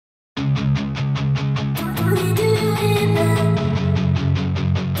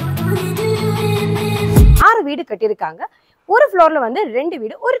6 வீடு கட்டியிருக்காங்க. ஒரு ஃப்ளோர்ல வந்து 2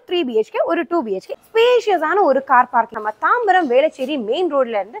 வீடு, ஒரு 3 BHK, ஒரு 2 BHK. ஸ்பேஷியஸான ஒரு கார் பார்க். நம்ம தாம்பரம் வேளச்சேரி மெயின்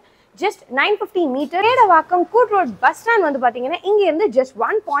ரோட்ல இருந்து just 950 மீட்டர். மேடவாக்கம் கூட் ரோட் பஸ் ஸ்டாண்ட் வந்து பாத்தீங்கன்னா இங்க இருந்து just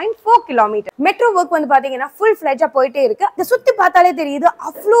 1.4 கிலோமீட்டர். மெட்ரோ ஒர்க் வந்து பாத்தீங்கன்னா ஃபுல் ஃபிளெட்ஜா போயிட்டே இருக்கு. இத சுத்தி பார்த்தாலே தெரியுது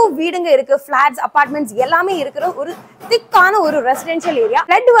அவ்ளோ வீடுங்க இருக்கு, ஃபிளாட்ஸ், அபார்ட்மெண்ட்ஸ் எல்லாமே இருக்கிற ஒரு திக்கான ஒரு ரெசிடென்ஷியல் ஏரியா.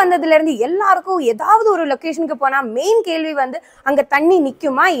 ஃப்ளட் வந்ததுல இருந்து எல்லாருக்கும் ஏதாவது ஒரு லொகேஷனுக்கு போனா மெயின் கேள்வி வந்து அங்க தண்ணி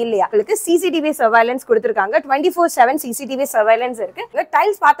நிக்குமா இல்லையா. உங்களுக்கு சிசிடிவி சர்வைலன்ஸ் கொடுத்திருக்காங்க. 24/7 சிசிடிவி சர்வைலன்ஸ் இருக்கு.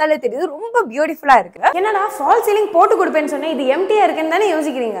 டைல்ஸ் பார்த்தாலே தெரியுது ரொம்ப பியூட்டிஃபுல்லா இருக்கு. என்னடா ஃபால் சீலிங் போட்டு கொடுப்பேன்னு சொன்னா இது எம்டியா இருக்குன்னு தானே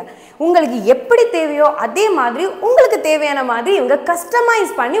யோசிக்கிறீங்க. உங்களுக்கு எப்படி தேவையோ அதே மாதிரி உங்களுக்கு தேவையான மாதிரி இவங்க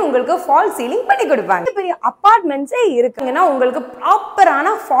கஸ்டமைஸ் பண்ணி உங்களுக்கு ஃபால் சீலிங் பண்ணி கொடுப்பாங்க. பெரிய அபார்ட்மெண்ட்ஸே இருக்குங்கன்னா உங்களுக்கு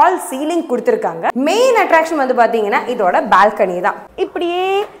ப்ராப்பரான ஃபால் சீலிங் கொடுத்திருக்காங்க. மெயின் அட்ராக்ஷன் வந்து பாத்தீங்கன்னா இதோட பால்கனி தான். இப்படியே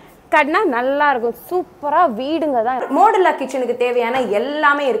கட்டினா நல்லா இருக்கும். சூப்பரா வீடுங்க தான். மாடுலர் கிச்சனுக்கு தேவையான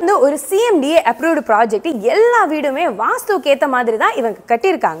எல்லாமே இருக்கு. இந்த ஒரு CMDA அப்ரூவ்டு ப்ராஜெக்ட். எல்லா வீடுமே வாஸ்துக்கு ஏத்த மாதிரி தான் இவங்க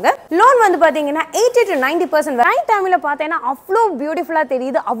கட்டியிருக்காங்க. லோன் வந்து பாத்தீங்கன்னா 80 to 90%. நைட் டைம்ல பார்த்தேன்னா அவ்வளோ பியூட்டிஃபுல்லா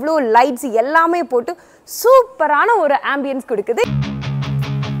தெரியுது. அவ்வளோ லைட்ஸ் எல்லாமே போட்டு சூப்பரான ஒரு ஆம்பியன்ஸ் கொடுக்குது.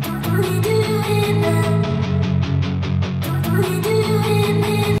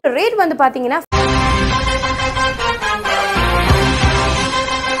 ரேட் வந்து பாத்தீங்கன்னா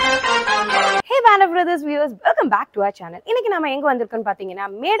brothers viewers, welcome back to our channel. இன்னைக்கு நாம எங்க வந்திருக்கோம்னு பாத்தீங்கன்னா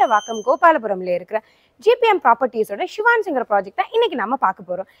மேடவாக்கம் கோபாலபுரம்ல இருக்கிற Gpm Properties ஓட சிவான்சிங்கர் ப்ராஜெக்ட் தான் இன்னைக்கு நாம பார்க்க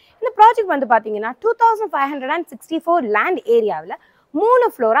போறோம். இந்த ப்ராஜெக்ட் வந்து பாத்தீங்கன்னா 2564 லேண்ட் ஏரியாவுல 3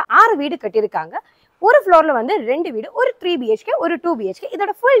 ஃப்ளோரா 6 வீடு கட்டியிருக்காங்க. ஒரு ஃப்ளோர்ல வந்து 2 வீடு, ஒரு 3 BHK, ஒரு 2 BHK.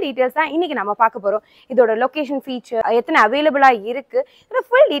 இதோட ஃபுல் டீடைல்ஸ் தான் இன்னைக்கு நம்ம பார்க்க போறோம். இதோட லொகேஷன், ஃபீச்சர், எத்தனை அவைலபிளா இருக்கு, இதோட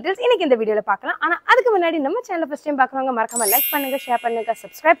ஃபுல் டீடைல்ஸ் இன்னைக்கு இந்த வீடியோல பார்க்கலாம். ஆனா அதுக்கு முன்னாடி நம்ம சேனலை ஃபர்ஸ்ட் டைம் பார்க்கறவங்க மறக்காம லைக் பண்ணுங்க, ஷேர் பண்ணுங்க,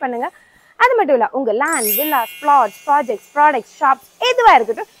 சப்ஸ்கிரைப் பண்ணுங்க. அது மட்டும் இல்ல உங்க land, villas, plots, projects, products, shops எதுவா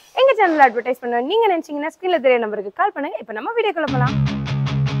இருக்கட்டும் எங்க சேனல்ல அட்வர்டைஸ் பண்ண நீங்க நினைச்சீங்கன்னா ஸ்கிரீன்ல தெரிய நம்பருக்கு கால் பண்ணுங்க. இப்போ நம்ம வீடியோக்குள்ள போலாம்.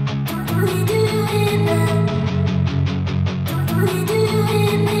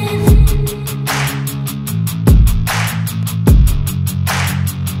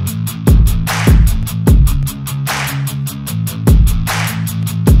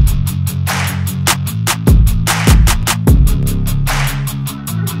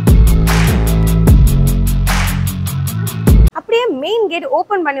 மெயின் கேட்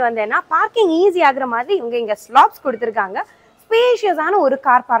ஓபன் பண்ணி வந்தேன்னா பார்க்கிங் ஈஸி ஆகுற மாதிரி இவங்க இங்க ஸ்லாப்ஸ் கொடுத்திருக்காங்க. ஸ்பேஷியஸான ஒரு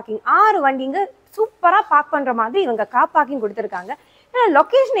கார் பார்க்கிங். 6 வண்டிங்க சூப்பரா பார்க் பண்ற மாதிரி இவங்க கார் பார்க்கிங் கொடுத்திருக்காங்க.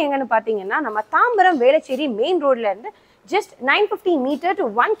 லொகேஷன் எங்கன்னு பாத்தீங்கன்னா நம்ம தாம்பரம் வேளச்சேரி மெயின் ரோட்ல இருந்து just 950 மீட்டர் to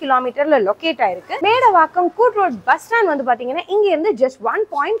 1 கிலோமீட்டர்ல லொகேட் ஆயிருக்கு. மேடவாக்கம் கூட் ரோட் பஸ் ஸ்டாண்ட் வந்து பாத்தீங்கன்னா இங்க இருந்து just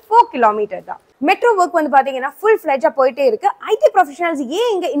 1.4 கிலோமீட்டர் தான். மெட்ரோ ஒர்க் வந்து பாத்தீங்கன்னா ஃபுல் ஃபிளெட்ஜா போயிட்டே இருக்கு. IT ப்ரொஃபஷனல்ஸ்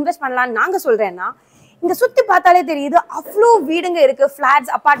ஏன் இங்க இன்வெஸ்ட் பண்ணலாம்னு நாங்க சொல்றேன்னா இங்க சுத்தி பார்த்தாலே தெரியுது அவ்வளோ வீடுங்க இருக்கு,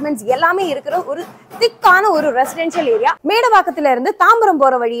 ஃபிளாட்ஸ், அபார்ட்மெண்ட்ஸ் எல்லாமே இருக்கிற ஒரு திக்கான ஒரு ரெசிடென்ஷியல் ஏரியா. மேடவாக்கத்துல இருந்து தாம்பரம்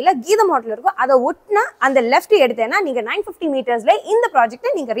போற வழியில கீதம் ஹோட்டல் இருக்கும். அதை ஒட்டினா அந்த லெஃப்ட் எடுத்தேன்னா நீங்க 950 மீட்டர்ஸ்ல இந்த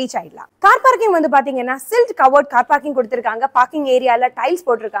ப்ராஜெக்ட்டை நீங்க ரீச் ஆயிடலாம். கார் பார்க்கிங் வந்து பாத்தீங்கன்னா சில்ட் கவர்ட் கார் பார்க்கிங் கொடுத்திருக்காங்க. பார்க்கிங் ஏரியால டைல்ஸ்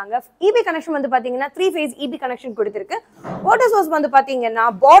போட்டிருக்காங்க. EB கனெக்ஷன் வந்து பாத்தீங்கன்னா 3 phase EB கனெக்ஷன் கொடுத்திருக்கு. வாட்டர் சோர்ஸ் வந்து பாத்தீங்கன்னா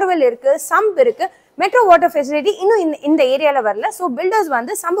போர்வெல் இருக்கு, சம்ப் இருக்கு. மெட்ரோ வாட்டர் ஃபெசிலிட்டி இன்னும் இந்த ஏரியால வரல. சோ பில்டர்ஸ்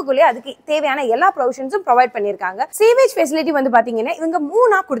வந்து சம்புக்குள்ளே அதுக்கு தேவையான எல்லா ப்ரொவிஷன்ஸும் ப்ரொவைட் பண்ணிருக்காங்க. சீவேஜ் ஃபெசிலிட்டி வந்து பாத்தீங்கன்னா இவங்க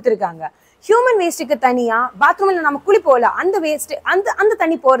 3ஆ கொடுத்திருக்காங்க. ஹியூமன் வேஸ்ட்டுக்கு தனியா, பாத்ரூம்ல நம்ம குளிப்போல அந்த வேஸ்ட் அந்த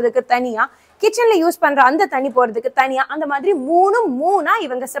தண்ணி போறதுக்கு தனியா, கிச்சன்ல யூஸ் பண்ற அந்த தண்ணி போறதுக்கு தனியா, அந்த மாதிரி 3ஆ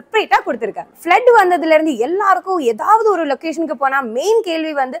இவங்க செப்பரேட்டா கொடுத்திருக்காங்க. ஃப்ளட் வந்ததுல இருந்து எல்லாருக்கும் ஏதாவது ஒரு லொகேஷனுக்கு போனா மெயின்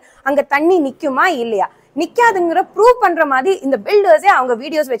கேள்வி வந்து அங்க தண்ணி நிக்குமா இல்லையா. நிக்காதுங்கிற ப்ரூவ் பண்ற மாதிரி இந்த பில்டர்ஸே அவங்க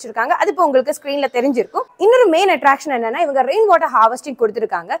வீடியோஸ் வச்சிருக்காங்க. அது இப்போ உங்களுக்கு ஸ்கிரீன்ல தெரிஞ்சிருக்கும். இன்னொரு மெயின் அட்ராக்ஷன் என்னன்னா இவங்க ரெயின் வாட்டர் ஹார்வெஸ்டிங்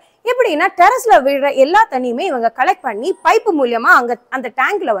கொடுத்திருக்காங்க. எப்படின்னா டெரஸ்ல விழுற எல்லா தண்ணியுமே இவங்க கலெக்ட் பண்ணி பைப்பு மூலமா அங்க அந்த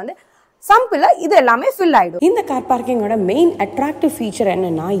டேங்க்ல வந்து சம்பில் இது எல்லாமே ஃபில் ஆயிடும். இந்த கார் பார்க்கிங்கோட மெயின் அட்ராக்டிவ் ஃபீச்சர்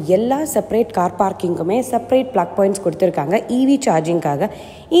என்னன்னா எல்லா separate car பார்க்கிங்குமே separate plug points கொடுத்துருக்காங்க EV சார்ஜிங்காக.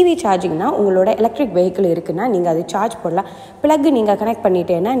 EV சார்ஜிங்னா உங்களோட எலக்ட்ரிக் வெஹிக்கிள் இருக்குன்னா நீங்கள் அது சார்ஜ் போடலாம். பிளக் நீங்கள் கனெக்ட்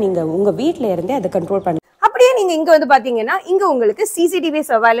பண்ணிட்டேன்னா நீங்கள் உங்கள் வீட்டில் இருந்தே அதை கண்ட்ரோல் பண்ணி. அப்படியே நீங்க இங்க வந்து பாத்தீங்கன்னா இங்க உங்களுக்கு சிசிடிவி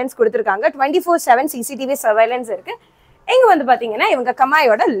சர்வைலன்ஸ் கொடுத்திருக்காங்க. 24/7 சிசிடிவி சர்வைலன்ஸ் இருக்கு. இங்க வந்து பாத்தீங்கன்னா இவங்க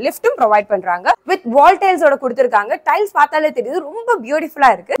கமாயோட லிஃப்ட்டும் ப்ரொவைட் பண்றாங்க. வித் வால் டைல்ஸோட கொடுத்திருக்காங்க. டைல்ஸ் பார்த்தாலே தெரியுது ரொம்ப பியூட்டிஃபுல்லா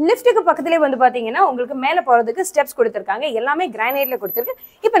இருக்கு. லிஃப்ட்டுக்கு பக்கத்துலயே வந்து பாத்தீங்கன்னா உங்களுக்கு மேல போறதுக்கு ஸ்டெப்ஸ் கொடுத்திருக்காங்க. எல்லாமே கிரானைட்ல கொடுத்திருக்கு.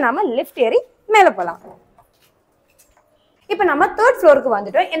 இப்போ நாம லிஃப்ட் ஏறி மேல போலாம். இப்போ நம்ம 3rd ஃப்ளோருக்கு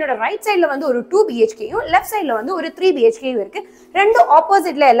வந்துட்டோம். என்னோட ரைட் சைட்ல வந்து ஒரு 2 BHKயும் லெஃப்ட் சைட்ல வந்து ஒரு 3 BHKயும் இருக்கு. ரெண்டு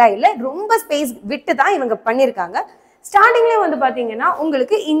ஆப்போசிட்ல எல்லாம் இல்ல, ரொம்ப ஸ்பேஸ் விட்டு தான் இவங்க பண்ணிருக்காங்க. ஸ்டார்டிங்ல வந்து பாத்தீங்கன்னா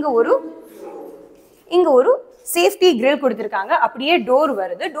உங்களுக்கு இங்க ஒரு சேஃப்டி கிரில் கொடுத்திருக்காங்க. அப்படியே டோர்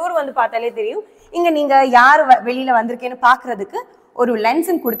வருது. டோர் வந்து பார்த்தாலே தெரியும் இங்க நீங்க யார் வெளியில வந்திருக்கேன்னு பாக்குறதுக்கு ஒரு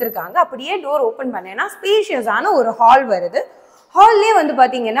லென்ஸும் கொடுத்துருக்காங்க. அப்படியே டோர் ஓப்பன் பண்ணேன்னா ஸ்பேஷியஸான ஒரு ஹால் வருது. ஹால்லேயே வந்து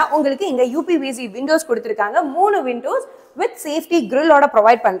பார்த்தீங்கன்னா உங்களுக்கு இங்கே யூபிவிசி விண்டோஸ் கொடுத்துருக்காங்க. 3 விண்டோஸ் வித் சேஃப்டி கிரில்லோட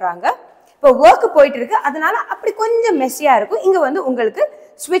ப்ரொவைட் பண்ணுறாங்க. இப்போ ஒர்க் போயிட்டு இருக்கு, அதனால அப்படி கொஞ்சம் மெஸ்ஸியாக இருக்கும். இங்கே வந்து உங்களுக்கு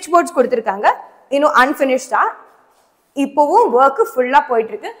ஸ்விட்ச் போர்ட்ஸ் கொடுத்துருக்காங்க, இன்னும் அன்ஃபினிஷ்டா. இப்போவும் ஒர்க் ஃபுல்லாக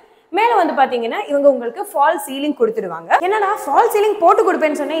போயிட்டு இருக்கு. மேலே வந்து பார்த்தீங்கன்னா இவங்க உங்களுக்கு ஃபால் சீலிங் கொடுத்துருவாங்க. என்னன்னா ஃபால் சீலிங் போட்டு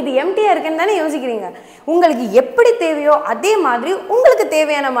கொடுப்பேன்னு சொன்னேன், இது எம்டியாக இருக்குன்னு தானே யோசிக்கிறீங்க. உங்களுக்கு எப்படி தேவையோ அதே மாதிரி உங்களுக்கு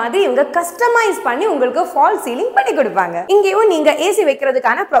தேவையான மாதிரி இவங்க கஸ்டமைஸ் பண்ணி உங்களுக்கு ஃபால் சீலிங் பண்ணி கொடுப்பாங்க. இங்கேயும் நீங்கள் ஏசி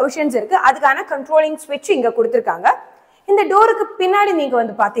வைக்கிறதுக்கான ப்ரொவிஷன்ஸ் இருக்கு, அதுக்கான கண்ட்ரோலிங் ஸ்விட்ச் இங்கே கொடுத்துருக்காங்க. இந்த டோருக்கு பின்னாடி நீங்கள்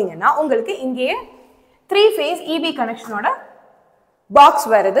வந்து பார்த்தீங்கன்னா உங்களுக்கு இங்கேயே 3 ஃபேஸ் இபி கனெக்ஷனோட பாக்ஸ்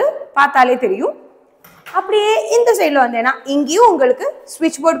வருது, பார்த்தாலே தெரியும். அப்படியே இந்த சைடில் வந்தேன்னா இங்கேயும் உங்களுக்கு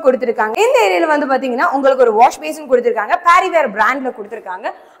ஸ்விட்ச் போர்டு கொடுத்துருக்காங்க. இந்த ஏரியாவில் வந்து பார்த்தீங்கன்னா உங்களுக்கு ஒரு வாஷ் பேசின் கொடுத்துருக்காங்க, பேரிவேர் பிராண்டில் கொடுத்துருக்காங்க.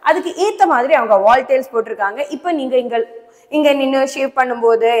 அதுக்கு ஏற்ற மாதிரி அவங்க வால் டைல்ஸ் போட்டிருக்காங்க. இப்போ நீங்கள் இங்கே நின்று ஷேவ்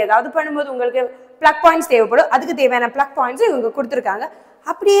பண்ணும்போது ஏதாவது பண்ணும்போது உங்களுக்கு பிளக் பாயிண்ட்ஸ் தேவைப்படும், அதுக்கு தேவையான பிளக் பாயிண்ட்ஸ் இவங்க கொடுத்துருக்காங்க.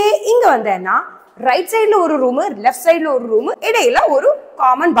 அப்படியே இங்கே வந்தேன்னா ரைட் சைடில் ஒரு ரூமு, லெஃப்ட் சைடில் ஒரு ரூமு, இடையில ஒரு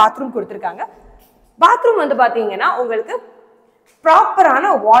காமன் பாத்ரூம் கொடுத்துருக்காங்க. பாத்ரூம் வந்து பார்த்தீங்கன்னா உங்களுக்கு ப்ராப்பரான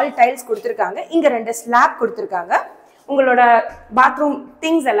வால் டைல்ஸ் கொடுத்துருக்காங்க. இங்க 2 ஸ்லாப் கொடுத்துருக்காங்க. உங்களோட பாத்ரூம்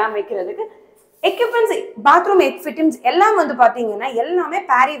திங்ஸ் எல்லாம் வைக்கிறதுக்கு எக்யூப்மெண்ட்ஸ், பாத்ரூம் ஃபிட்டிங்ஸ் எல்லாம் வந்து பார்த்தீங்கன்னா எல்லாமே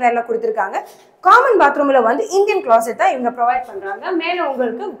பேரிவேர்ல கொடுத்துருக்காங்க. காமன் பாத்ரூம்ல வந்து இந்தியன் கிளாசெட் தான் இவங்க ப்ரொவைட் பண்றாங்க. மேலே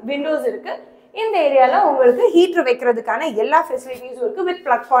உங்களுக்கு விண்டோஸ் இருக்கு. இந்த ஏரியால உங்களுக்கு ஹீட்டர் வைக்கிறதுக்கான எல்லா ஃபெசிலிட்டிஸும் இருக்கு, வித்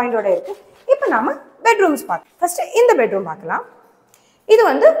பிளக் பாயிண்டோட இருக்கு. இப்போ நாம பெட்ரூம்ஸ் பார்க்கலாம். ஃபர்ஸ்ட் இந்த பெட்ரூம் பார்க்கலாம். இது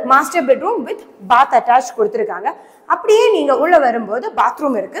வந்து master bedroom with path attach கொடுத்துருக்காங்க. அப்படியே நீங்க உள்ள வரும்போது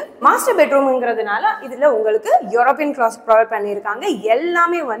பாத்ரூம் இருக்கு. மாஸ்டர் பெட்ரூம்ங்கிறதுனால இதுல உங்களுக்கு யூரோப்பியன் கிளாஸ் ப்ரொவைட் பண்ணியிருக்காங்க.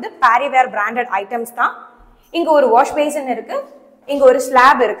 எல்லாமே வந்து பேரிவேர் பிராண்டட் ஐட்டம்ஸ் தான். இங்க ஒரு வாஷ் பேசின் இருக்கு, இங்க ஒரு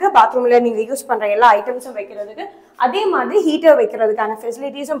ஸ்லாப் இருக்கு, பாத்ரூம்ல நீங்க யூஸ் பண்ற எல்லா ஐட்டம்ஸும் வைக்கிறதுக்கு. அதே மாதிரி ஹீட்டர் வைக்கிறதுக்கான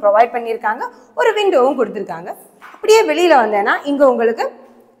ஃபெசிலிட்டிஸும் ப்ரொவைட் பண்ணியிருக்காங்க. ஒரு விண்டோவும் கொடுத்துருக்காங்க. அப்படியே வெளியில வந்தேன்னா இங்க உங்களுக்கு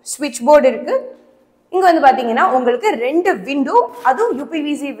ஸ்விட்ச் போர்டு இருக்கு. இங்க வந்து பாத்தீங்கன்னா உங்களுக்கு 2 விண்டோ, அதுவும்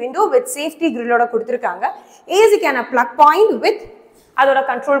யூபிவிசி விண்டோ வித் சேஃப்டி கிரில்லோட கொடுத்துருக்காங்க. ஏசிக்கான பிளக் பாயிண்ட் வித் அதோட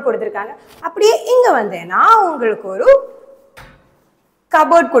கண்ட்ரோல் கொடுத்துருக்காங்க. அப்படியே இங்க வந்தேன்னா உங்களுக்கு ஒரு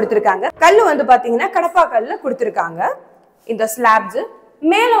கபோர்ட் கொடுத்துருக்காங்க. கல்லு வந்து பாத்தீங்கன்னா கடப்பா கல்ல கொடுத்துருக்காங்க. இந்த ஸ்லாப்ஸ்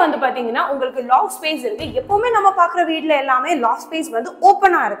மேல வந்து பாத்தீங்கன்னா உங்களுக்கு லாஃப்ட் ஸ்பேஸ் இருக்கு. எப்பவுமே நம்ம பாக்குற வீட்ல எல்லாமே லாஃப்ட் ஸ்பேஸ் வந்து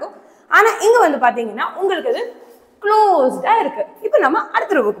ஓப்பனா இருக்கும். ஆனா இங்க வந்து பாத்தீங்கன்னா உங்களுக்கு அது க்ளோஸ்டா இருக்கு. இப்போ நம்ம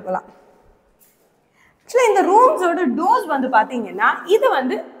அடுத்த ரூமுக்கு போகலாம். இந்த ரூம்ஸோட டோர்ஸ் வந்து பாத்தீங்கன்னா இது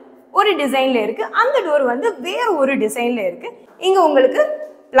வந்து ஒரு டிசைன்ல இருக்கு, அந்த டோர் வந்து வேற ஒரு டிசைன்ல இருக்கு. இங்க உங்களுக்கு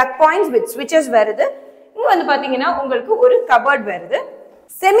பிளக் பாயிண்ட்ஸ் வித் ஸ்விட்சஸ் வருது. இங்க வந்து பாத்தீங்கன்னா உங்களுக்கு ஒரு கபோர்ட் வருது.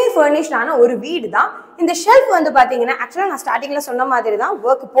 செமி ஃபர்னிஷ்டான ஒரு வீடு தான். இந்த ஷெல்ஃப் வந்து பாத்தீங்கன்னா ஆக்சுவலா நான் ஸ்டார்டிங்ல சொன்ன மாதிரி தான்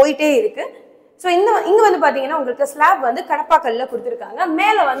ஒர்க் போயிட்டே இருக்கு. ஸோ இங்க வந்து பாத்தீங்கன்னா உங்களுக்கு ஸ்லாப் வந்து கடப்பா கல்ல கொடுத்துருக்காங்க.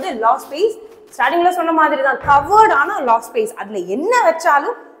 மேல வந்து லாஃப்ட் ஸ்பேஸ் ஸ்டார்டிங்ல சொன்ன மாதிரி தான், கவர்டான லாஃப்ட் ஸ்பேஸ். அதுல என்ன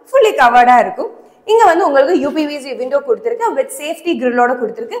வச்சாலும் ஃபுல்லி கவர்டா இருக்கும். இங்க வந்து உங்களுக்கு யூபிவிசி விண்டோ கொடுத்துருக்கு, வித் சேஃப்டி கிரில்லோட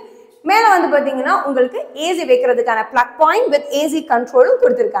கொடுத்துருக்கு. மேல வந்து பாத்தீங்கன்னா உங்களுக்கு ஏசி வைக்கிறதுக்கான பிளக் பாயிண்ட் வித் ஏசி கண்ட்ரோலும்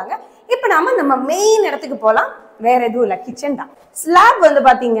கொடுத்துருக்காங்க. இப்போ நம்ம மெயின் இடத்துக்கு போகலாம். வேற எதுவும் இல்லை, கிச்சன் தான். ஸ்லாப் வந்து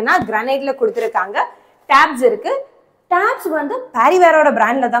பாத்தீங்கன்னா கிரானைட்ல கொடுத்துருக்காங்க. டேப்ஸ் இருக்கு. டேப்ஸ் வந்து பேரிவேரோட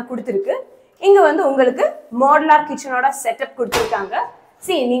பிராண்ட்ல தான் கொடுத்துருக்கு. இங்க வந்து உங்களுக்கு மாடுலார் கிச்சனோட செட்டப் கொடுத்துருக்காங்க.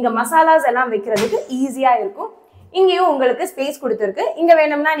 நீங்க மசாலாஸ் எல்லாம் வைக்கிறதுக்கு ஈஸியா இருக்கும். இங்கேயும் உங்களுக்கு ஸ்பேஸ் கொடுத்துருக்கு. இங்க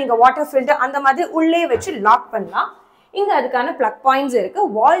வேணும்னா நீங்க வாட்டர் ஃபில்டர் அந்த மாதிரி உள்ளே வச்சு லாக் பண்ணலாம். இங்க அதுக்கான பிளக் பாயிண்ட்ஸ் இருக்கு.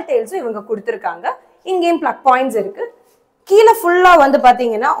 வால் டைல்ஸும் இவங்க கொடுத்துருக்காங்க. இங்கேயும் பிளக் பாயிண்ட்ஸ் இருக்கு. கீழே ஃபுல்லா வந்து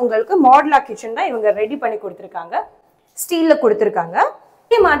பாத்தீங்கன்னா உங்களுக்கு மாடுலார் கிச்சன் தான் இவங்க ரெடி பண்ணி கொடுத்துருக்காங்க. ஸ்டீல்ல கொடுத்துருக்காங்க.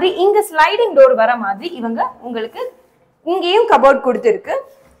 அதே மாதிரி இங்க ஸ்லைடிங் டோர் வர மாதிரி இவங்க உங்களுக்கு இங்கேயும் கபோர்ட் கொடுத்துருக்கு.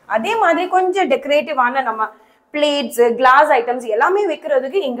 அதே மாதிரி கொஞ்சம் டெக்கரேட்டிவான நம்ம பிளேட்ஸ், கிளாஸ் ஐட்டம்ஸ் எல்லாமே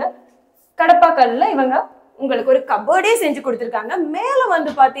வைக்கிறதுக்கு இங்க கடப்பா கல்ல இவங்க உங்களுக்கு ஒரு கபோர்டே செஞ்சு கொடுத்துருக்காங்க. மேல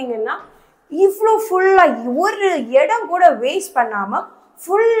வந்து பாத்தீங்கன்னா இவ்வளோ ஃபுல்லா ஒரு இடம் கூட வேஸ்ட் பண்ணாம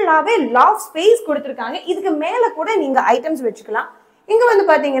ஃபுல்லாவே லாஃப்ட் ஸ்பேஸ் கொடுத்துருக்காங்க. இதுக்கு மேல கூட நீங்க ஐட்டம்ஸ் வச்சுக்கலாம். இங்க வந்து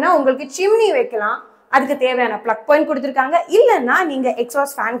பாத்தீங்கன்னா உங்களுக்கு சிம்னி வைக்கலாம், அதுக்கு தேவையான பிளக் பாயிண்ட் கொடுத்துருக்காங்க. இல்லைன்னா நீங்க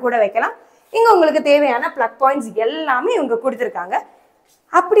எக்ஸாஸ்ட் ஃபேன் கூட வைக்கலாம். இங்க உங்களுக்கு தேவையான பிளக் பாயிண்ட்ஸ் எல்லாமே இவங்க கொடுத்துருக்காங்க.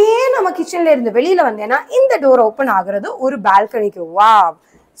 அப்படியே நம்ம கிச்சன்ல இருந்து வெளியில வந்தேன்னா இந்த டோர் ஓப்பன் ஆகுறது ஒரு பால்கனிக்கு. வாவ்,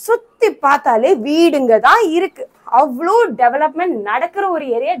 சுத்தி பார்த்தாலே வீடுங்க தான் இருக்கு. அவ்வளோ டெவலப்மெண்ட் நடக்கிற ஒரு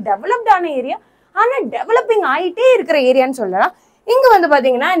ஏரியா, டெவலப்டான ஏரியா, ஆனா டெவலப்பிங் ஆயிட்டே இருக்கிற ஏரியான்னு சொல்லலாம். இங்க வந்து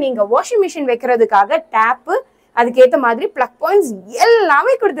பாத்தீங்கன்னா நீங்க வாஷிங் மிஷின் வைக்கிறதுக்காக டேப்பு, அதுக்கேற்ற மாதிரி பிளக் பாயிண்ட்ஸ்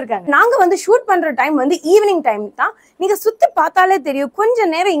எல்லாமே கொடுத்துருக்காங்க. நாங்க வந்து ஷூட் பண்ற டைம் வந்து ஈவினிங் டைம் தான். நீங்க சுத்தி பார்த்தாலே தெரியும், கொஞ்ச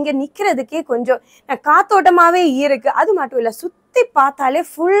நேரம் இங்க நிக்கிறதுக்கே கொஞ்சம் காத்தோட்டமாவே இருக்கு. அது மட்டும் இல்ல, சுத்தி பார்த்தாலே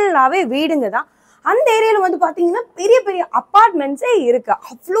ஃபுல்லாவே வீடுங்க தான். அந்த ஏரியால வந்து பாத்தீங்கன்னா பெரிய பெரிய அபார்ட்மெண்ட்ஸே இருக்கு.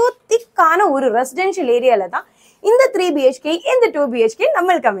 அவ்வளோ திக்கான ஒரு ரெசிடென்ஷியல் ஏரியால தான் இந்த 3 BHK இந்த 2 BHK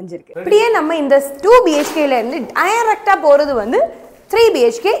நம்மளுக்கு அமைஞ்சிருக்கு. இப்படியே நம்ம இந்த 2 BHKல இருந்து டைரக்டா போறது வந்து 3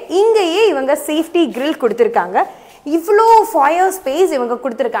 BHK. இங்கேயே இவங்க சேஃப்டி கிரில் கொடுத்துருக்காங்க. இவ்வளோ ஃபயர் ஸ்பேஸ் இவங்க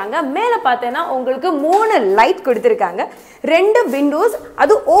கொடுத்துருக்காங்க. மேலே பார்த்தேன்னா உங்களுக்கு 3 லைட் கொடுத்துருக்காங்க, 2 விண்டோஸ்,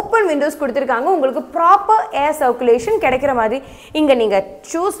 அது ஓப்பன் விண்டோஸ் கொடுத்துருக்காங்க. உங்களுக்கு ப்ராப்பர் ஏர் சர்க்குலேஷன் கிடைக்கிற மாதிரி இங்கே நீங்கள்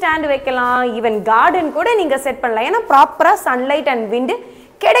ஷூ ஸ்டாண்ட் வைக்கலாம், ஈவன் கார்டன் கூட நீங்கள் செட் பண்ணலாம். ஏன்னா ப்ராப்பராக சன்லைட் அண்ட் விண்டு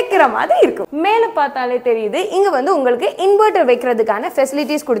கிடைக்கிற மாதிரி இருக்கும். மேலே பார்த்தாலே தெரியுது இங்கே வந்து உங்களுக்கு இன்வெர்டர் வைக்கிறதுக்கான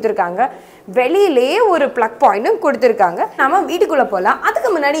ஃபெசிலிட்டிஸ் கொடுத்துருக்காங்க. வெளியிலேயே ஒரு ப்ளக் பாயிண்ட்டும் கொடுத்துருக்காங்க. நம்ம வீட்டுக்குள்ளே போகலாம்.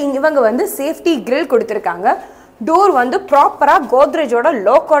 அதுக்கு முன்னாடி இவங்க வந்து சேஃப்டி கிரில் கொடுத்துருக்காங்க. டோர் வந்து ப்ராப்பராக கோத்ரேஜோட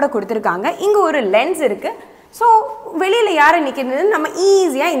லோக்கோட கொடுத்துருக்காங்க. இங்கே ஒரு லென்ஸ் இருக்குது. ஸோ வெளியில் யாரை நிற்கிறதுன்னு நம்ம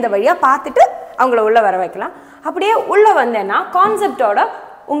ஈஸியாக இந்த வழியாக பார்த்துட்டு அவங்கள உள்ளே வர வைக்கலாம். அப்படியே உள்ளே வந்தேன்னா கான்செப்டோட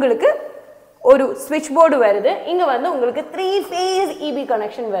உங்களுக்கு ஒரு ஸ்விட்ச் போர்டு வருது. இங்கே வந்து உங்களுக்கு 3 phase EB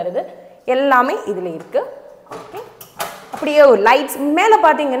கனெக்ஷன் வருது. எல்லாமே இதில் இருக்குது. ஓகே, அப்படியே ஒரு லைட்ஸ் மேலே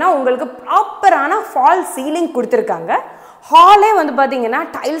பார்த்தீங்கன்னா உங்களுக்கு ப்ராப்பரான ஃபால் சீலிங் கொடுத்துருக்காங்க. ஹாலே வந்து பார்த்தீங்கன்னா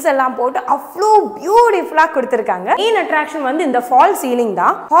டைல்ஸ் எல்லாம் போட்டு அவ்வளோ பியூட்டிஃபுல்லாக கொடுத்துருக்காங்க. மெயின் அட்ராக்ஷன் வந்து இந்த ஃபால் சீலிங்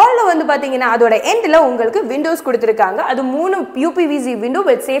தான். ஹாலில் வந்து பார்த்தீங்கன்னா அதோட எண்டில் உங்களுக்கு விண்டோஸ் கொடுத்துருக்காங்க. அது 3 UPVC விண்டோ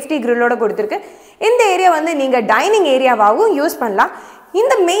வித் சேஃப்டி கிரில்லோட கொடுத்துருக்கு. இந்த ஏரியா வந்து நீங்கள் டைனிங் ஏரியாவாகவும் யூஸ் பண்ணலாம்.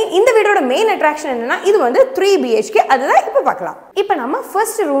 இந்த வீடோட மெயின் அட்ராக்ஷன் என்னன்னா இது வந்து 3 BHK. அதுதான் இப்போ பார்க்கலாம். இப்போ நம்ம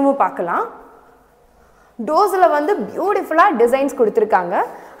ஃபர்ஸ்ட் ரூமு பார்க்கலாம். டோர்ஸில் வந்து பியூட்டிஃபுல்லாக டிசைன்ஸ் கொடுத்துருக்காங்க.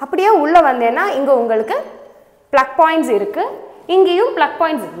 அப்படியே உள்ளே வந்தேன்னா இங்கே உங்களுக்கு ப்ளக் பாயிண்ட்ஸ் இருக்குது. இங்கேயும் ப்ளக்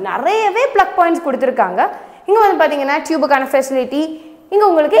பாயிண்ட்ஸ், நிறையவே ப்ளக் பாயிண்ட்ஸ் கொடுத்துருக்காங்க. இங்கே வந்து பார்த்தீங்கன்னா டியூபுக்கான ஃபெசிலிட்டி, இங்கே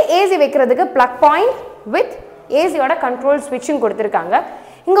உங்களுக்கு ஏசி வைக்கிறதுக்கு ப்ளக் பாயிண்ட் வித் ஏசியோட கண்ட்ரோல் ஸ்விட்சும் கொடுத்துருக்காங்க.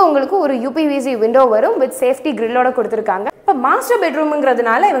 இங்கே உங்களுக்கு ஒரு UPVC விண்டோ வரும் வித் சேஃப்டி கிரில்லோட கொடுத்துருக்காங்க. இப்போ மாஸ்டர்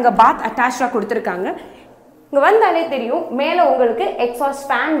பெட்ரூமுங்கிறதுனால இவங்க பாத் அட்டாச்சாக கொடுத்துருக்காங்க. இங்கே வந்தாலே தெரியும் மேலே உங்களுக்கு எக்ஸாஸ்ட்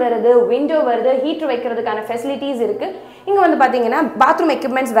ஃபேன் வருது, விண்டோ வருது, ஹீட்டர் வைக்கிறதுக்கான ஃபெசிலிட்டிஸ் இருக்குது. இங்கே வந்து பார்த்தீங்கன்னா பாத்ரூம்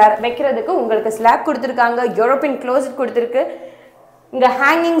எக்யூப்மெண்ட்ஸ் வைக்கிறதுக்கு உங்களுக்கு ஸ்லாப் கொடுத்துருக்காங்க, யூரோப்பியன் க்ளோசெட் கொடுத்துருக்கு. இங்கே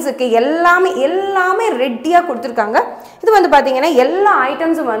ஹேங்கிங்ஸுக்கு எல்லாமே ரெடியாக கொடுத்துருக்காங்க. இது வந்து பார்த்தீங்கன்னா எல்லா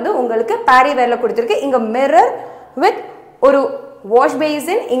ஐட்டம்ஸும் வந்து உங்களுக்கு பாரி வேரில் கொடுத்துருக்கு. இங்கே மிரர் வித் ஒரு வாஷ்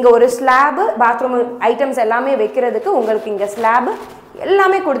பேசின், இங்கே ஒரு ஸ்லாபு, பாத்ரூம் ஐட்டம்ஸ் எல்லாமே வைக்கிறதுக்கு உங்களுக்கு இங்கே ஸ்லாபு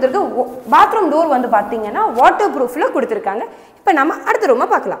எல்லாமே கொடுத்துருக்கு. பாத்ரூம் டோர் வந்து பார்த்தீங்கன்னா வாட்டர் ப்ரூஃபில் கொடுத்துருக்காங்க. இப்போ நம்ம அடுத்த ரூமை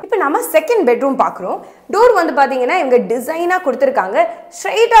பார்க்கலாம். இப்போ நம்ம செகண்ட் பெட்ரூம் பார்க்குறோம். டோர் வந்து பார்த்தீங்கன்னா இவங்க டிசைனாக கொடுத்துருக்காங்க.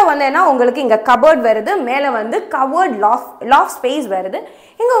 ஸ்ட்ரைட்டாக வந்தேன்னா உங்களுக்கு இங்கே கபோர்ட் வருது, மேலே வந்து கவர்ட் லாஃப்ட் ஸ்பேஸ் வருது.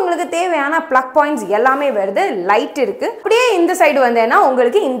 இங்கே உங்களுக்கு தேவையான ப்ளக் பாயிண்ட்ஸ் எல்லாமே வருது, லைட் இருக்குது. அப்படியே இந்த சைடு வந்தேன்னா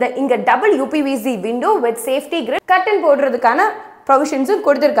உங்களுக்கு இங்கே double UPVC window with safety grill, curtain போடுறதுக்கான ப்ரொவிஷன்ஸும்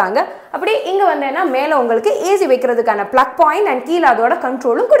கொடுத்துருக்காங்க. அப்படியே இங்கே வந்தேன்னா மேலே உங்களுக்கு ஏசி வைக்கிறதுக்கான ப்ளக் பாயிண்ட் அண்ட் கீழே அதோட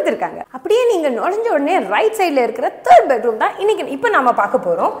கண்ட்ரோலும் கொடுத்துருக்காங்க. அப்படியே நீங்கள் நுழைஞ்ச உடனே ரைட் சைடில் இருக்கிற தேர்ட் பெட்ரூம் தான் இன்னைக்கு இப்போ நம்ம பார்க்க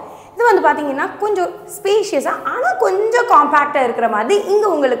போகிறோம். இது வந்து பார்த்தீங்கன்னா கொஞ்சம் ஸ்பேஷியஸாக ஆனால் கொஞ்சம் காம்பேக்டாக இருக்கிற மாதிரி இங்கே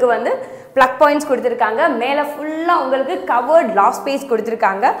உங்களுக்கு வந்து ப்ளக் பாயிண்ட்ஸ் கொடுத்துருக்காங்க. மேலே ஃபுல்லாக உங்களுக்கு கவர்ட் லாஃப்ட் ஸ்பேஸ்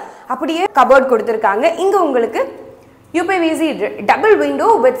கொடுத்துருக்காங்க. அப்படியே கபோர்ட் கொடுத்துருக்காங்க. இங்கே உங்களுக்கு UPVC double window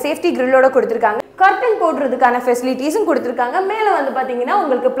with safety கிரில்லோட கொடுத்துருக்காங்க. கர்டன் போடுறதுக்கான ஃபெசிலிட்டிஸும் கொடுத்துருக்காங்க. மேலே வந்து பார்த்தீங்கன்னா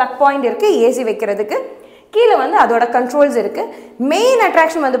உங்களுக்கு ப்ளக் பாயிண்ட் இருக்குது ஏசி வைக்கிறதுக்கு, கீழே வந்து அதோட கண்ட்ரோல்ஸ் இருக்குது. மெயின்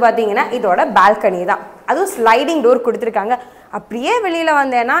அட்ராக்ஷன் வந்து பார்த்தீங்கன்னா இதோட பால்கனி தான், அதுவும் ஸ்லைடிங் டோர் கொடுத்துருக்காங்க. அப்படியே வெளியில்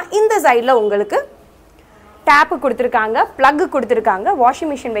வந்தேன்னா இந்த சைடில் உங்களுக்கு டேப்பு கொடுத்துருக்காங்க, ப்ளக் கொடுத்துருக்காங்க,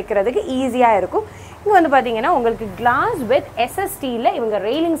 வாஷிங் மிஷின் வைக்கிறதுக்கு ஈஸியாக இருக்கும். இங்கே வந்து பார்த்தீங்கன்னா உங்களுக்கு கிளாஸ் வித் SSTயில் இவங்க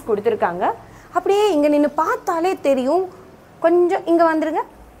ரெயிலிங்ஸ் கொடுத்துருக்காங்க. அப்படியே இங்கே நின்று பார்த்தாலே தெரியும். கொஞ்சம் இங்கே வந்துருங்க,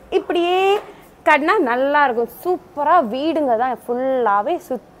 இப்படியே கட்டினா நல்லா இருக்கும். சூப்பராக வீடுங்க தான் ஃபுல்லாகவே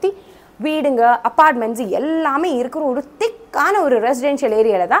சுற்றி வீடுங்க, அப்பார்ட்மெண்ட்ஸ் எல்லாமே இருக்கிற ஒரு திக்கான ஒரு ரெசிடென்ஷியல்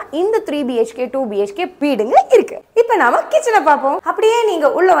ஏரியாவில் தான் இந்த 3 BHK 2 BHK வீடுங்க இருக்கு. இப்போ நாம கிச்சனை பார்ப்போம். அப்படியே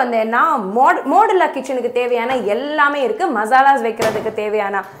நீங்கள் உள்ளே வந்தேன்னா மாடுலர் கிச்சனுக்கு தேவையான எல்லாமே இருக்குது. மசாலாஸ் வைக்கிறதுக்கு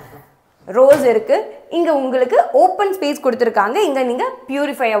தேவையான ரோஸ் இருக்கு. இங்கே உங்களுக்கு ஓப்பன் ஸ்பேஸ் கொடுத்துருக்காங்க. இங்கே நீங்கள்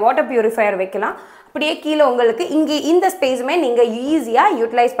பியூரிஃபையர், வாட்டர் பியூரிஃபையர் வைக்கலாம். அப்படியே கீழே உங்களுக்கு இங்கே இந்த ஸ்பேஸுமே நீங்கள் ஈஸியாக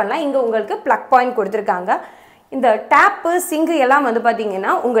யூட்டிலைஸ் பண்ணலாம். இங்கே உங்களுக்கு ப்ளக் பாயிண்ட் கொடுத்துருக்காங்க. இந்த டேப்பு சிங்கு எல்லாம் வந்து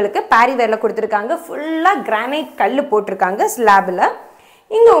பார்த்தீங்கன்னா உங்களுக்கு பாரி வேரில் கொடுத்துருக்காங்க. ஃபுல்லாக கிரானைட் கல் போட்டிருக்காங்க ஸ்லாபில்.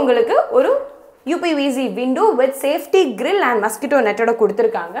 இங்கே உங்களுக்கு ஒரு UPVC window with safety grill and mosquito நெட்டோட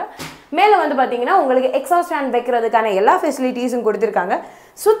கொடுத்துருக்காங்க. மேலே வந்து பார்த்தீங்கன்னா உங்களுக்கு எக்ஸாஸ்ட் ஃபேன் வைக்கிறதுக்கான எல்லா ஃபெசிலிட்டிஸும் கொடுத்துருக்காங்க.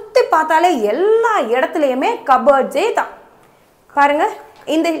 சுற்றி பார்த்தாலே எல்லா இடத்துலையுமே கபோர்ட்ஸே தான் பாருங்க.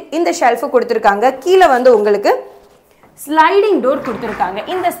 இந்த ஷெல்ஃபு கொடுத்துருக்காங்க. கீழே வந்து உங்களுக்கு ஸ்லைடிங் டோர் கொடுத்துருக்காங்க.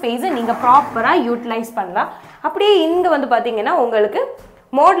 இந்த ஸ்பேஸை நீங்கள் ப்ராப்பராக யூட்டிலைஸ் பண்ணலாம். அப்படியே இங்கே வந்து பார்த்தீங்கன்னா உங்களுக்கு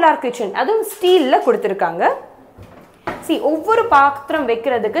மாடுலர் கிச்சன், அதுவும் ஸ்டீலில் கொடுத்துருக்காங்க. See, ஒவ்வொரு பாத்திரம்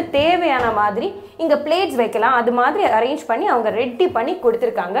வைக்கிறதுக்கு தேவையான மாதிரி இங்க பிளேட்ஸ் வைக்கலாம். அது மாதிரி அரேஞ்ச் பண்ணி அவங்க ரெடி பண்ணி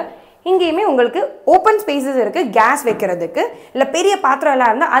கொடுத்திருக்காங்க. இங்கேயுமே உங்களுக்கு ஓப்பன் ஸ்பேசஸ் இருக்கு. கேஸ் வைக்கிறதுக்கு இல்ல பெரிய பாத்திரம்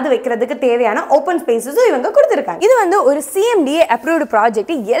எல்லாம் இருந்தா அது வைக்கிறதுக்கு தேவையான ஓப்பன் ஸ்பேசஸும் இவங்க கொடுத்திருக்காங்க. இது வந்து ஒரு CMDA அப்ரூவ்டு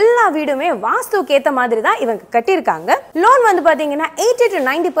ப்ராஜெக்ட். எல்லா வீடுமே வாஸ்துக்கு ஏத்த மாதிரி தான் இவங்க கட்டியிருக்காங்க. லோன் வந்து பாத்தீங்கன்னா 80 to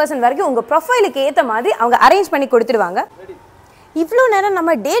 90% வரைக்கும் உங்க ப்ரொஃபைலுக்கு ஏத்த மாதிரி அவங்க அரேஞ்ச் பண்ணி கொடுத்துருவாங்க. இவ்வளோ நேரம்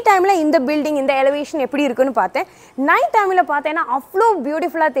நம்ம டே டைமில் இந்த பில்டிங் இந்த எலிவேஷன் எப்படி இருக்குன்னு பார்த்தேன். நைட் டைமில் பார்த்தேன்னா அவ்வளோ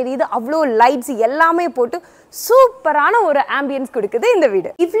பியூட்டிஃபுல்லாக தெரியுது. அவ்வளோ லைட்ஸ் எல்லாமே போட்டு சூப்பரான ஒரு ஆம்பியன்ஸ் கொடுக்குது இந்த வீடு.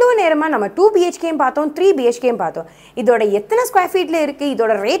 இவ்வளோ நேரமாக நம்ம 2 BHKயும் பார்த்தோம், 3 BHKயும் பார்த்தோம். இதோட எத்தனை ஸ்கொயர் ஃபீட்டில் இருக்குது,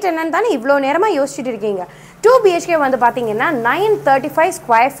 இதோட ரேட் என்னன்னு தானே இவ்வளோ நேரமாக யோசிச்சுட்டு இருக்கீங்க. 2 BHK வந்து பார்த்தீங்கன்னா 935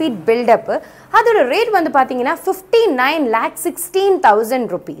 ஸ்கொயர் ஃபீட் பில்டப்பு. அதோட ரேட் வந்து பார்த்தீங்கன்னா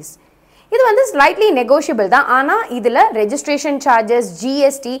 59,16,000 rupees. இது வந்து ஸ்லைட்லி நெகோஷியபிள் தான். ஆனால் இதில் ரெஜிஸ்ட்ரேஷன் சார்ஜஸ்,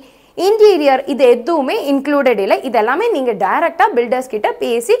 GST, இன்டீரியர் இது எதுவுமே இன்க்ளூடட் இல்லை. இதெல்லாமே நீங்கள் டைரெக்டாக பில்டர்ஸ் கிட்ட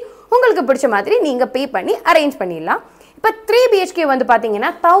பேசி உங்களுக்கு பிடிச்ச மாதிரி நீங்கள் பே பண்ணி அரேஞ்ச் பண்ணிடலாம். இப்போ 3 BHK வந்து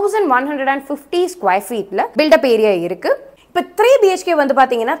பார்த்தீங்கன்னா 1150 ஸ்கொயர் ஃபீட்டில் பில்டப் ஏரியா இருக்குது. இப்போ 3 BHK வந்து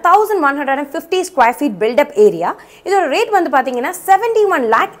பார்த்தீங்கன்னா 1150 ஸ்கொயர் ஃபீட் பில்டப் ஏரியா. இதோட ரேட் வந்து பார்த்தீங்கன்னா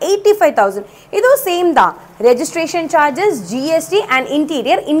 71,85,000. இதுவும் சேம் தான். Registration charges, GST and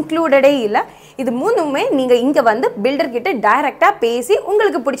interior இன்க்ளூடடே இல்லை. இது மூணுமே நீங்கள் இங்கே வந்து பில்டர் கிட்ட டைரெக்டாக பேசி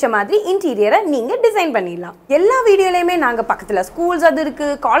உங்களுக்கு பிடிச்ச மாதிரி இன்டீரியரை நீங்கள் டிசைன் பண்ணிடலாம். எல்லா வீடியோலையுமே நாங்கள் பக்கத்தில் ஸ்கூல்ஸ் அது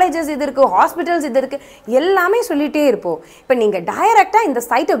இருக்குது, காலேஜஸ் இது இருக்குது, ஹாஸ்பிட்டல்ஸ் இது இருக்குது, எல்லாமே சொல்லிகிட்டே இருப்போம். இப்போ நீங்கள் டைரெக்டாக இந்த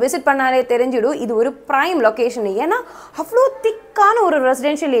சைட்டை விசிட் பண்ணாலே தெரிஞ்சிடும் இது ஒரு ப்ரைம் லொக்கேஷன். ஏன்னா அவ்வளோ திக்கான ஒரு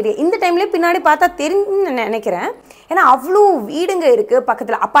ரெசிடென்ஷியல் ஏரியா. இந்த டைம்லேயே பின்னாடி பார்த்தா தெரியும்னு நினைக்கிறேன். ஏன்னா அவ்வளோ வீடுங்க இருக்குது,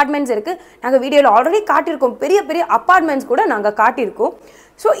 பக்கத்தில் அப்பார்ட்மெண்ட்ஸ் இருக்குது. நாங்கள் வீடியோவில் ஆல்ரெடி காட்டியிருக்கோம், பெரிய பெரிய அப்பார்ட்மெண்ட்ஸ் கூட நாங்கள் காட்டியிருக்கோம்.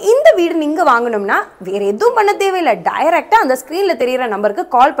 ஸோ இந்த வீடு நீங்கள் வாங்கணும்னா வேறு எதுவும் பண்ண தேவையில்லை. டைரெக்டாக அந்த ஸ்க்ரீனில் தெரிகிற நம்பருக்கு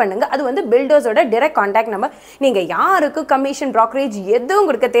கால் பண்ணுங்கள். அது வந்து பில்டர்ஸோட டைரக்ட் கான்டாக்ட் நம்பர். நீங்கள் யாருக்கும் கமிஷன், ப்ரோக்கரேஜ் எதுவும்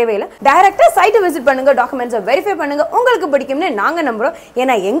கொடுக்க தேவையில்லை. டைரெக்டாக சைட்டை விசிட் பண்ணுங்கள், டாக்குமெண்ட்ஸை வெரிஃபை பண்ணுங்கள். உங்களுக்கு பிடிக்கும்னு நாங்கள் நம்புகிறோம்.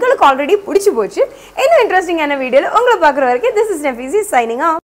 ஏன்னா எங்களுக்கு ஆல்ரெடி பிடிச்சி போச்சு. இன்னும் இன்ட்ரெஸ்டிங்கான வீடியோவில் உங்களை பார்க்குற வரைக்கும் திஸ் இஸ் நஃபீசி சைனிங் ஆஃப்.